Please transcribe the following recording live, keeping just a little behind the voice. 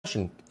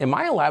Am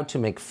I allowed to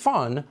make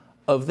fun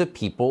of the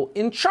people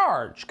in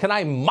charge? Can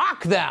I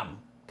mock them?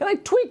 Can I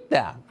tweet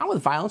them? Not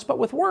with violence, but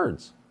with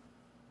words.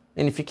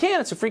 And if you can,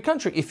 it's a free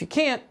country. If you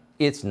can't,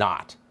 it's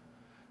not.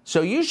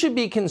 So you should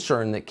be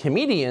concerned that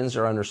comedians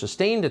are under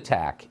sustained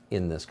attack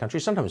in this country,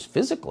 sometimes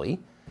physically.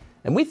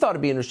 And we thought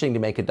it'd be interesting to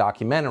make a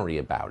documentary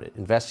about it,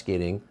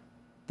 investigating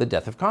the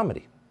death of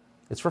comedy.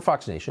 It's for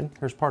Fox Nation.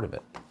 Here's part of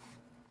it.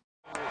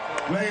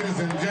 Ladies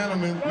and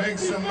gentlemen, make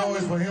some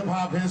noise for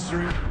hip-hop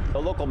history. A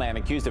local man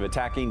accused of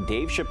attacking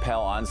Dave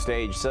Chappelle on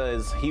stage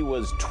says he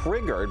was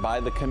triggered by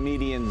the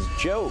comedian's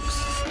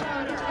jokes.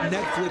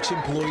 Netflix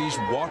employees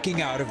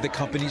walking out of the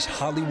company's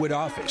Hollywood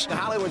office.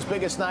 Hollywood's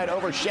biggest night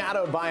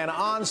overshadowed by an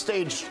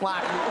onstage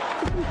slap.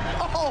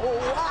 Oh,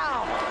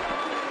 wow.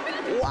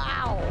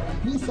 Wow.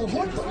 You said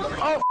what the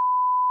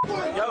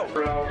Oh, yo.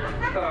 Bro.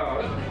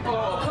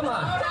 Oh, come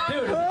on.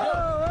 Dude.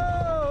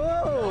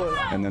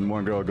 And then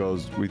one girl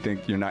goes, "We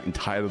think you're not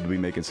entitled to be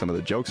making some of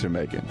the jokes you're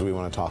making." We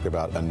want to talk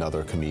about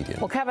another comedian.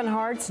 Well, Kevin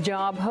Hart's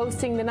job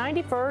hosting the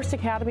 91st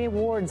Academy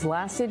Awards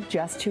lasted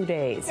just 2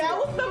 days. That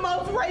was the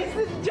most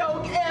racist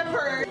joke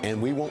ever.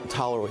 And we won't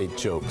tolerate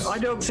jokes. I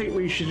don't think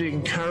we should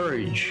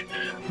encourage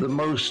the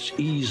most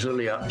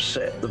easily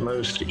upset, the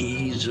most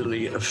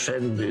easily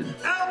offended,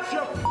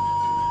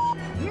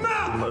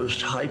 the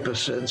most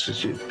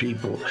hypersensitive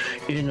people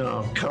in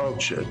our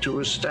culture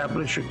to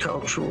establish a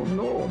cultural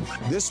norm.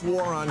 This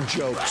war on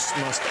jokes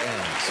must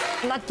end.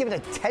 I'm not giving a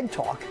TED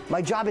talk.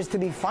 My job is to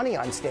be funny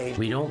on stage.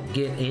 We don't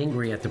get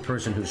angry at the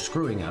person who's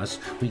screwing us.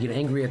 We get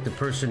angry at the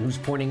person who's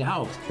pointing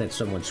out that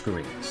someone's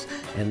screwing us.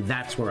 And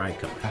that's where I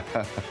come.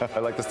 I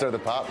like to stir the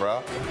pot,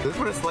 bro. This is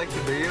what it's like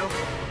to be you?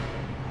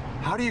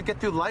 How do you get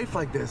through life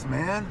like this,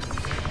 man?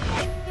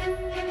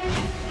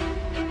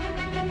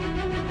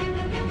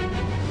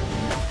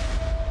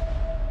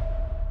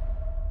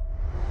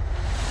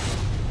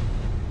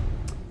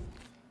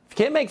 If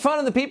you can't make fun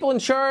of the people in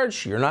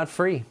charge, you're not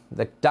free.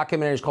 The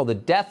documentary is called The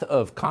Death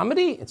of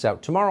Comedy. It's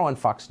out tomorrow on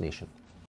Fox Nation.